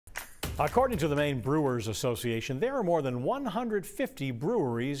According to the Maine Brewers Association, there are more than 150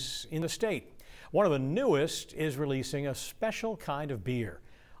 breweries in the state. One of the newest is releasing a special kind of beer.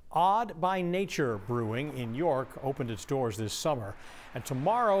 Odd by Nature Brewing in York opened its doors this summer, and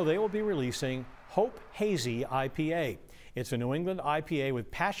tomorrow they will be releasing Hope Hazy IPA. It's a New England IPA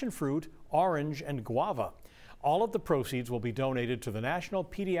with passion fruit, orange, and guava. All of the proceeds will be donated to the National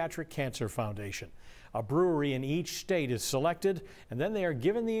Pediatric Cancer Foundation. A brewery in each state is selected, and then they are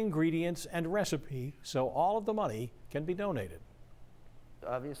given the ingredients and recipe so all of the money can be donated.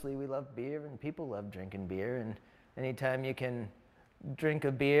 Obviously, we love beer and people love drinking beer, and anytime you can drink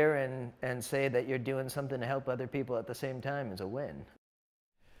a beer and say that you're doing something to help other people at the same time is a win.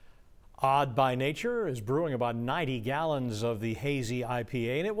 Odd by Nature is brewing about 90 gallons of the Hazy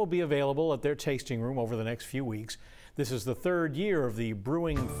IPA, and it will be available at their tasting room over the next few weeks. This is the third year of the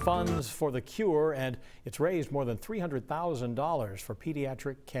Brewing Funds for the Cure, and it's raised more than $300,000 for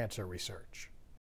pediatric cancer research.